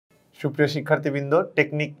সুপ্রিয় শিক্ষার্থীবৃন্দ,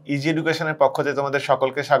 technique easy এডুকেশনের পক্ষ থেকে তোমাদের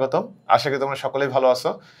সকলকে স্বাগতম। আশা করি তোমরা সকলেই ভালো আছো।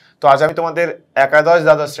 তো আজ আমি তোমাদের একাদশ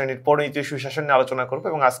দ্বাদশ শ্রেণীর পরিনীতি সুশাসন নিয়ে আলোচনা করবো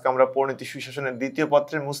এবং আজকে আমরা পরিনীতি সুশাসনের দ্বিতীয়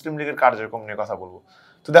পত্রের মুসলিম লীগের কার্যক্রম নিয়ে কথা বলবো।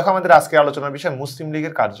 তো দেখো, আমাদের আজকে আলোচনার বিষয় মুসলিম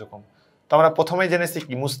লীগের কার্যক্রম। তো আমরা প্রথমেই জেনেছি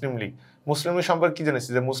কি মুসলিম লীগ। মুসলিম লীগ সম্পর্কে কি জেনেছি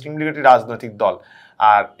যে মুসলিম লীগ একটি রাজনৈতিক দল,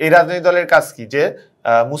 আর এই রাজনৈতিক দলের কাজ কি যে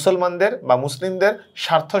মুসলমানদের বা মুসলিমদের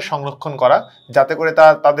স্বার্থ সংরক্ষণ করা, যাতে করে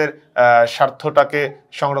তাদের স্বার্থটাকে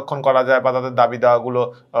সংরক্ষণ করা যায় বা তাদের দাবি দাওয়াগুলো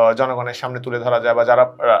জনগণের সামনে তুলে ধরা যায়, বা যারা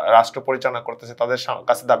রাষ্ট্র পরিচালনা করতেছে তাদের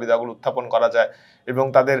কাছে দাবি দাওয়াগুলো উত্থাপন করা যায় এবং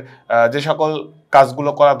তাদের যে সকল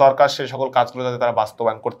কাজগুলো করা দরকার সেই সকল কাজগুলো যাতে তারা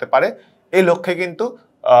বাস্তবায়ন করতে পারে, এই লক্ষ্যে কিন্তু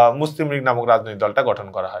মুসলিম লীগ নামক রাজনৈতিক দলটা গঠন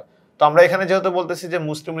করা হয়। তো আমরা এখানে যেহেতু বলতেছি যে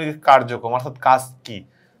মুসলিম লীগের কার্যক্রম অর্থাৎ কাজ কি,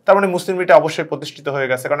 তার মানে মুসলিম লীগটা অবশ্যই প্রতিষ্ঠিত হয়ে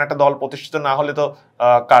গেছে, কারণ একটা দল প্রতিষ্ঠিত না হলে তো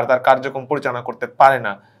তার কার্যক্রম পরিচালনা করতে পারে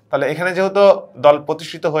না। তাহলে এখানে যেহেতু দল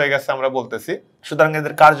প্রতিষ্ঠিত হয়ে গেছে আমরা বলতেছি, সুতরাং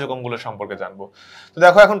এদের কার্যক্রমগুলো সম্পর্কে জানবো। তো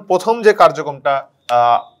দেখো, এখন প্রথম যে কার্যক্রমটা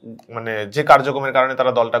মানে যে কার্যক্রমের কারণে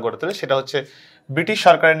তারা দলটা গড়ে তোলে সেটা হচ্ছে ব্রিটিশ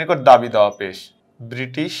সরকারের নিকট দাবি দেওয়া পেশ।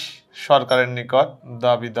 ব্রিটিশ সরকারের নিকট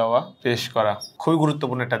দাবি দেওয়া পেশ করা খুবই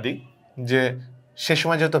গুরুত্বপূর্ণ একটা দিক, যে সে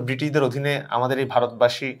সময় যেহেতু ব্রিটিশদের অধীনে আমাদের এই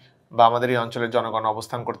ভারতবাসী বা আমাদের এই অঞ্চলের জনগণ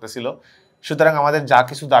অবস্থান করতেছিল, সুতরাং আমাদের যা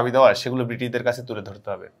কিছু দাবি দেওয়া সেগুলো ব্রিটিশদের কাছে তুলে ধরতে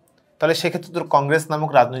হবে। তাহলে সেক্ষেত্রে তোর কংগ্রেস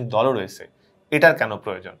নামক রাজনৈতিক দলও রয়েছে। এটার কেন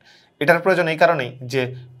প্রয়োজন? এটার প্রয়োজন এই কারণেই যে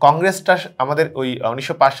কংগ্রেসটা আমাদের ওই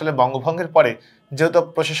 1905 সালে বঙ্গভঙ্গের পরে যেহেতু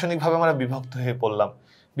প্রশাসনিকভাবে আমরা বিভক্ত হয়ে পড়লাম,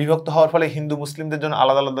 বিভক্ত হওয়ার ফলে হিন্দু মুসলিমদের জন্য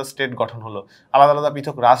আলাদা আলাদা স্টেট গঠন হলো, আলাদা আলাদা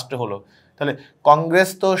পৃথক রাষ্ট্র হলো। তাহলে কংগ্রেস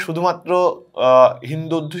তো শুধুমাত্র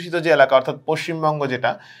হিন্দু অধ্যুষিত যে এলাকা অর্থাৎ পশ্চিমবঙ্গ,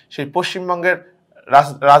 যেটা সেই পশ্চিমবঙ্গের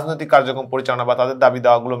রাজনৈতিক কার্যক্রম পরিচালনা বা তাদের দাবি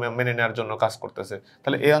দাওয়াগুলো মেনে নেওয়ার জন্য কাজ করতেছে।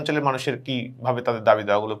 তাহলে এই অঞ্চলের মানুষের কিভাবে তাদের দাবি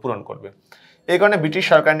দাওয়াগুলো পূরণ করবে? এই কারণে ব্রিটিশ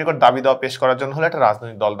সরকারের নিকট দাবি দেওয়া পেশ করার জন্য হলে একটা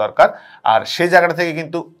রাজনৈতিক দল দরকার, আর সেই জায়গাটা থেকে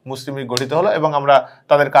কিন্তু মুসলিম লীগ গঠিত হলো এবং আমরা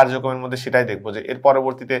তাদের কার্যক্রমের মধ্যে সেটাই দেখবো যে এর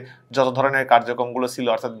পরবর্তীতে যত ধরনের কার্যক্রমগুলো ছিল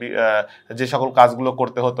অর্থাৎ যে সকল কাজগুলো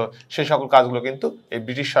করতে হতো সেই সকল কাজগুলো কিন্তু এই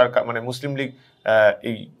ব্রিটিশ সরকার মানে মুসলিম লীগ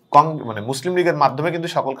এই মুসলিম লীগের মাধ্যমে কিন্তু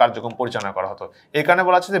সকল কার্যক্রম পরিচালনা করা হতো। এই কারণে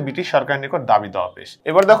বলা হচ্ছে যে ব্রিটিশ সরকারের নিকট দাবি দেওয়া পেশ।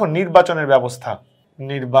 এবার দেখো নির্বাচনের ব্যবস্থা।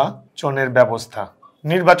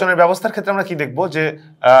 নির্বাচনের ব্যবস্থার ক্ষেত্রে আমরা কি দেখবো যে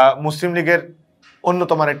মুসলিম লীগের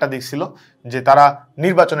অন্যতম একটা দিক ছিল যে তারা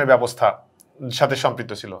নির্বাচনের ব্যবস্থা সাথে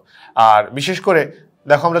সম্পৃক্ত ছিল। আর বিশেষ করে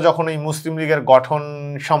দেখো, আমরা যখন এই মুসলিম লীগের গঠন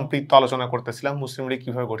সম্পৃক্ত আলোচনা করতেছিলাম, মুসলিম লীগ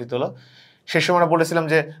কিভাবে গঠিত হলো, সেই সময় আমরা বলেছিলাম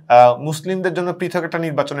যে মুসলিমদের জন্য পৃথক একটা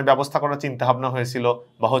নির্বাচনের ব্যবস্থা করার চিন্তা ভাবনা হয়েছিল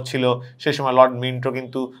বা হচ্ছিল। সেই সময় লর্ড মিন্টো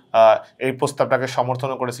কিন্তু এই প্রস্তাবটাকে সমর্থন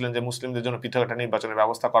করেছিলেন যে মুসলিমদের জন্য পৃথক একটা নির্বাচনের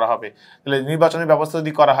ব্যবস্থা করা হবে। তাহলে নির্বাচনের ব্যবস্থা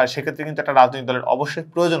যদি করা হয় সেক্ষেত্রে কিন্তু একটা রাজনৈতিক দলের অবশ্যই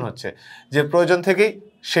প্রয়োজন হচ্ছে, যে প্রয়োজন থেকেই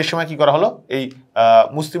সেই সময় কি করা হলো, এই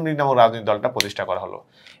মুসলিম লীগ নামক রাজনৈতিক দলটা প্রতিষ্ঠা করা হলো।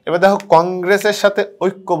 এবার দেখো, কংগ্রেসের সাথে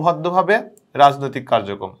ঐক্যবদ্ধভাবে রাজনৈতিক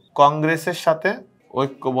কার্যক্রম। কংগ্রেসের সাথে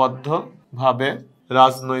ঐক্যবদ্ধভাবে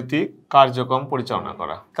রাজনৈতিক কার্যক্রম পরিচালনা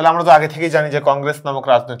করা। তাহলে আমরা তো আগে থেকেই জানি যে কংগ্রেস নামক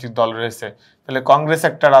রাজনৈতিক দল রয়েছে। তাহলে কংগ্রেস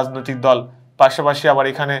একটা রাজনৈতিক দল, পাশাপাশি আবার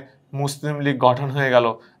এখানে মুসলিম লীগ গঠন হয়ে গেল।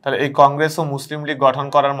 তাহলে এই কংগ্রেস ও মুসলিম লীগ গঠন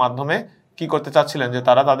করার মাধ্যমে কি করতে চাচ্ছিলেন, যে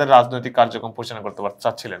তারা তাদের রাজনৈতিক কার্যক্রম পরিচালনা করতে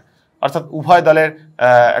চাচ্ছিলেন। অর্থাৎ উভয় দলের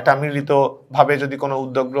একটা মিলিতভাবে যদি কোনো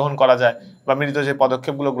উদ্যোগ গ্রহণ করা যায় বা মিলিত যে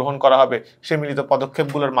পদক্ষেপগুলো গ্রহণ করা হবে, সেই মিলিত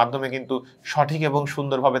পদক্ষেপগুলোর মাধ্যমে কিন্তু সঠিক এবং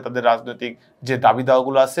সুন্দরভাবে তাদের রাজনৈতিক যে দাবি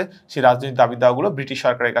দাওয়াগুলো আছে সেই রাজনৈতিক দাবি দাওয়াগুলো ব্রিটিশ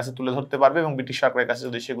সরকারের কাছে তুলে ধরতে পারবে এবং ব্রিটিশ সরকারের কাছে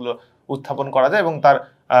যদি সেগুলো উত্থাপন করা যায় এবং তার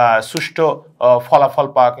সুষ্ঠু ফলাফল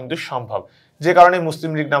পাওয়া কিন্তু সম্ভব। যে কারণে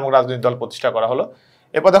মুসলিম লীগ নামক রাজনৈতিক দল প্রতিষ্ঠা করা হলো।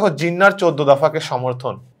 এরপর দেখো, জিন্নাহর 14 দফাকে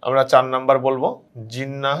সমর্থন। আমরা 4 নাম্বার বলবো,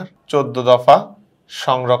 জিন্নাহর 14 দফা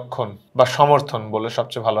সংরক্ষণ বা সমর্থন বলে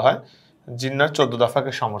সবচেয়ে ভালো হয়। জিন্নাহর 14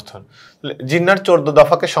 দফাকে সমর্থন। জিন্নাহর 14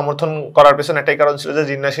 দফাকে সমর্থন করার পেছনে একটাই কারণ ছিল যে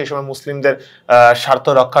জিন্নাহ সেই সময় মুসলিমদের স্বার্থ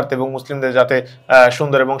রক্ষার্থে এবং মুসলিমদের যাতে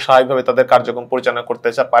সুন্দর এবং স্বাভাবিকভাবে তাদের কার্যক্রম পরিচালনা করতে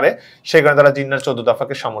পারে, সেই কারণে তারা জিন্নাহর 14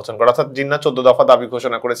 দফাকে সমর্থন করে, অর্থাৎ জিন্নাহ 14 দফা দাবি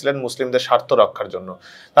ঘোষণা করেছিলেন মুসলিমদের স্বার্থ রক্ষার জন্য।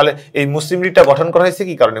 তাহলে এই মুসলিম লীগটা গঠন করা হয়েছে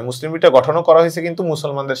কি কারণে? মুসলিম লীগটা গঠনও করা হয়েছে কিন্তু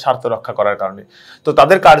মুসলমানদের স্বার্থ রক্ষা করার কারণে। তো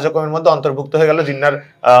তাদের কার্যক্রমের মধ্যে অন্তর্ভুক্ত হয়ে গেল জিন্নাহর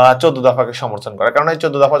 14 দফাকে সমর্থন করা, কারণ এই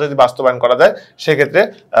 14 দফা যদি বাস্তবায়ন করা যায় সেক্ষেত্রে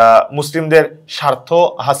মুসলিমদের স্বার্থ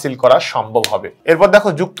হাসিল করা সম্ভব হবে। এরপর দেখো,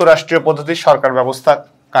 যুক্তরাষ্ট্রীয় পদ্ধতির সরকার ব্যবস্থা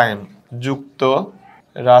কায়েম।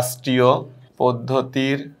 যুক্তরাষ্ট্রীয়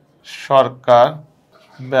পদ্ধতির সরকার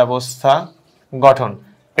ব্যবস্থা গঠন।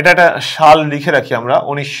 এটা একটা সাল লিখে রাখি আমরা,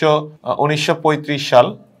 1935 সাল।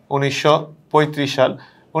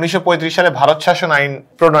 1935 সালে ভারত শাসন আইন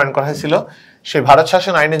প্রণয়ন করা হয়েছিল। সেই ভারত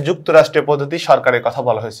শাসন আইনে যুক্তরাষ্ট্রীয় পদ্ধতি সরকারের কথা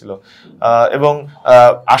বলা হয়েছিল এবং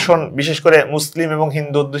আসন বিশেষ করে মুসলিম এবং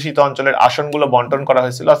হিন্দু অধ্যুষিত অঞ্চলের আসনগুলো বন্টন করা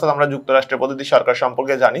হয়েছিল। অর্থাৎ আমরা যুক্তরাষ্ট্রীয় পদ্ধতি সরকার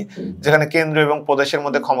সম্পর্কে জানি, যেখানে কেন্দ্র এবং প্রদেশের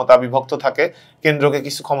মধ্যে ক্ষমতা বিভক্ত থাকে। কেন্দ্রকে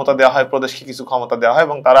কিছু ক্ষমতা দেওয়া হয়, প্রদেশকে কিছু ক্ষমতা দেওয়া হয়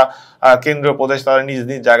এবং তারা কেন্দ্র প্রদেশ তারা নিজ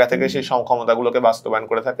নিজ জায়গা থেকে সেই ক্ষমতাগুলোকে বাস্তবায়ন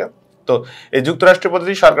করে থাকে। তো এই যুক্তরাষ্ট্রীয়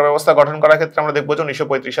পদ্ধতি সরকার ব্যবস্থা গঠন করার ক্ষেত্রে আমরা দেখবো যে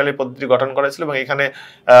 1935 সালে পদ্ধতি গঠন করেছিল এবং এখানে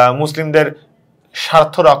মুসলিমদের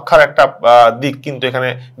স্বার্থ রক্ষার একটা দিক কিন্তু এখানে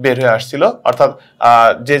বের হয়ে আসছিল। অর্থাৎ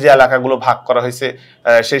যে যে এলাকাগুলো ভাগ করা হয়েছে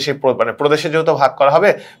সেই মানে প্রদেশে যেহেতু ভাগ করা হবে,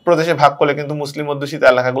 প্রদেশে ভাগ করলে কিন্তু মুসলিম অধ্যুষিত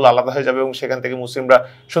এলাকাগুলো আলাদা হয়ে যাবে এবং সেখান থেকে মুসলিমরা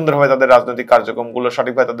সুন্দরভাবে তাদের রাজনৈতিক কার্যক্রমগুলো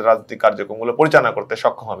সঠিকভাবে তাদের রাজনৈতিক কার্যক্রমগুলো পরিচালনা করতে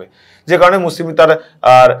সক্ষম হবে। যে কারণে মুসলিম তার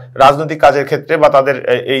রাজনৈতিক কাজের ক্ষেত্রে বা তাদের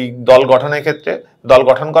এই দল গঠনের ক্ষেত্রে, দল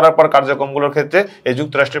গঠন করার পর কার্যক্রমগুলোর ক্ষেত্রে এই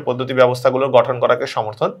যুক্তরাষ্ট্রের পদ্ধতি ব্যবস্থাগুলো গঠন করাকে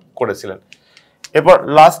সমর্থন করেছিলেন। এরপর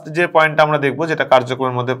লাস্ট যে পয়েন্টটা আমরা দেখবো, যেটা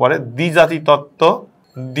কার্যক্রমের মধ্যে পড়ে, দ্বিজাতি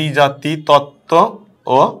তত্ত্ব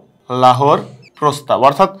ও লাহোর প্রস্তাব।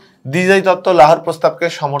 অর্থাৎ দ্বিজাতি তত্ত্ব লাহোর প্রস্তাবকে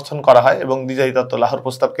সমর্থন করা হয় এবং দ্বিজাতি তত্ত্ব লাহোর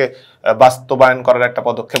প্রস্তাবকে বাস্তবায়ন করার একটা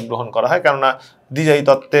পদক্ষেপ গ্রহণ করা হয়। কেননা দ্বিজাতি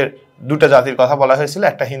তত্ত্বের দুটা জাতির কথা বলা হয়েছিল,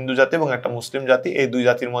 একটা হিন্দু জাতি এবং একটা মুসলিম জাতি। এই দুই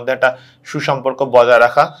জাতির মধ্যে একটা সুসম্পর্ক বজায়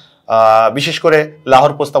রাখা, বিশেষ করে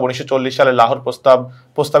লাহোর প্রস্তাব 1940 সালে লাহোর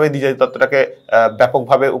প্রস্তাবে দ্বিজাতি তত্ত্বটাকে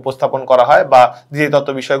ব্যাপকভাবে উপস্থাপন করা হয় বা দ্বিজাতি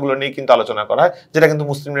তত্ত্ব বিষয়গুলো নিয়ে কিন্তু আলোচনা করা হয়, যেটা কিন্তু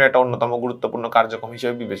মুসলিম লীগের একটা অন্যতম গুরুত্বপূর্ণ কার্যক্রম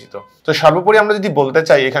হিসেবে বিবেচিত। তো সর্বোপরি আমরা যদি বলতে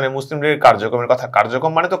চাই এখানে মুসলিম লীগের কার্যক্রমের কথা,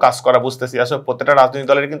 কার্যক্রম মানে তো কাজ করা, বুঝতেছি। আসলে প্রত্যেকটা রাজনৈতিক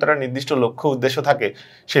দলের কিন্তু একটা নির্দিষ্ট লক্ষ্য উদ্দেশ্য থাকে,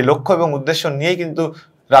 সেই লক্ষ্য এবং উদ্দেশ্য নিয়েই কিন্তু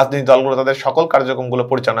রাজনৈতিক দলগুলো তাদের সকল কার্যক্রমগুলো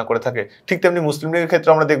পরিচালনা করে থাকে। ঠিক তেমনি মুসলিম লীগের ক্ষেত্রে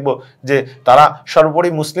আমরা দেখব যে তারা সর্বোপরি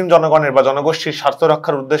মুসলিম জনগণের বা জনগোষ্ঠীর স্বার্থ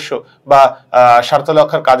রক্ষার উদ্দেশ্য বা স্বার্থ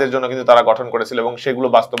রক্ষার কাজের জন্য কিন্তু তারা গঠন করেছিল এবং সেগুলো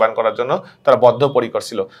বাস্তবায়ন করার জন্য তারা বদ্ধপরিকর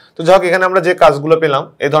ছিল। তো যাই হোক, এখানে আমরা যে কাজগুলো পেলাম,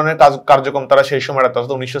 এই ধরনের কার্যক্রম তারা সেই সময়, অর্থাৎ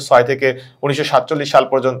 1906 থেকে 1947 সাল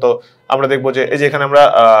পর্যন্ত আমরা দেখবো যে এই যে এখানে আমরা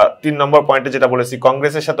 3 নম্বর পয়েন্টে যেটা বলেছি,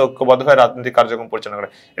 কংগ্রেসের সাথে ঐক্যবদ্ধ হয়ে রাজনৈতিক কার্যক্রম পরিচালনা করে।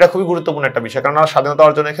 এটা খুবই গুরুত্বপূর্ণ একটা বিষয়, কারণ স্বাধীনতা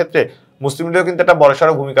অর্জনের ক্ষেত্রে মুসলিম লীগের কিন্তু একটা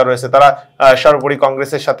বড়সড় ভূমিকা রয়েছে। তারা সর্বোপরি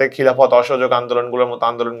কংগ্রেসের সাথে খিলাফত, অসহযোগ আন্দোলনগুলোর মতো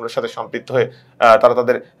আন্দোলনগুলোর সাথে সম্পৃক্ত হয়ে তারা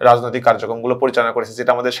তাদের রাজনৈতিক কার্যক্রমগুলো পরিচালনা করেছে,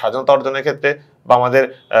 যেটা আমাদের স্বাধীনতা অর্জনের ক্ষেত্রে বা আমাদের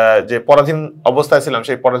যে পরাধীন অবস্থায় ছিলাম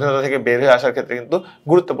সেই পরাধীনতা থেকে বের হয়ে আসার ক্ষেত্রে কিন্তু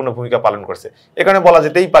গুরুত্বপূর্ণ ভূমিকা পালন করছে। এখানে বলা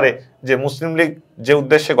যেতেই পারে যে মুসলিম লীগ যে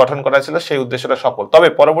উদ্দেশ্যে গঠন করা ছিল সেই উদ্দেশ্যটা সফল। তবে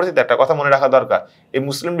পরবর্তীতে একটা কথা মনে রাখা দরকার, এই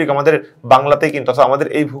মুসলিম লীগ আমাদের বাংলাতেই কিন্তু, অর্থাৎ আমাদের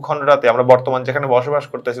এই ভূখণ্ডটাতে আমরা বর্তমান যেখানে বসবাস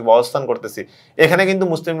করতেছি বা অবস্থান করতেছি, এখানে কিন্তু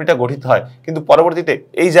মুসলিম লীগটা গঠিত হয়, কিন্তু পরবর্তীতে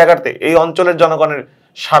এই জায়গাতে এই অঞ্চলের জনগণের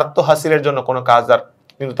স্বার্থ হাসিলের জন্য কোনো কাজ আর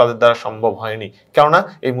কিন্তু তাদের দ্বারা সম্ভব হয়নি। কেননা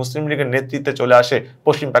এই মুসলিম লীগের নেতৃত্বে চলে আসে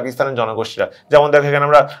পশ্চিম পাকিস্তানের জনগোষ্ঠীরা। যেমন দেখো এখানে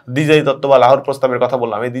আমরা দ্বিজাতি তত্ত্ব বা লাহোর প্রস্তাবের কথা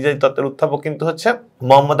বললাম, এই দ্বিজাতি তত্ত্বের উত্থাপক কিন্তু হচ্ছে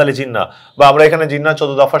মোহাম্মদ আলী জিন্নাহ, বা আমরা এখানে জিন্নাহ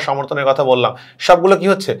 14 দফার সমর্থনের কথা বললাম। সবগুলো কি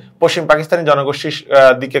হচ্ছে পশ্চিম পাকিস্তানি জনগোষ্ঠীর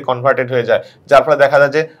দিকে কনভার্টেড হয়ে যায়, যার ফলে দেখা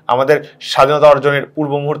যায় যে আমাদের স্বাধীনতা অর্জনের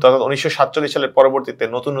পূর্ব মুহূর্তে, অর্থাৎ 1947 সালের পরবর্তীতে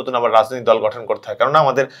নতুন নতুন আবার রাজনৈতিক দল গঠন করতে হয়, কারণ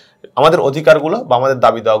আমাদের অধিকারগুলো বা আমাদের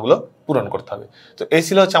দাবি দাওয়াগুলো পূরণ করতে হবে। তো এই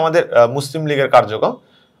ছিল হচ্ছে আমাদের মুসলিম লীগের কার্যক্রম।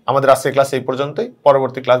 আমাদের আজকের ক্লাস এই পর্যন্তই।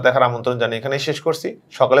 পরবর্তী ক্লাস দেখার আমন্ত্রণ জানিয়ে এখানেই শেষ করছি।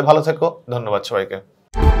 সকলে ভালো থেকো, ধন্যবাদ সবাইকে।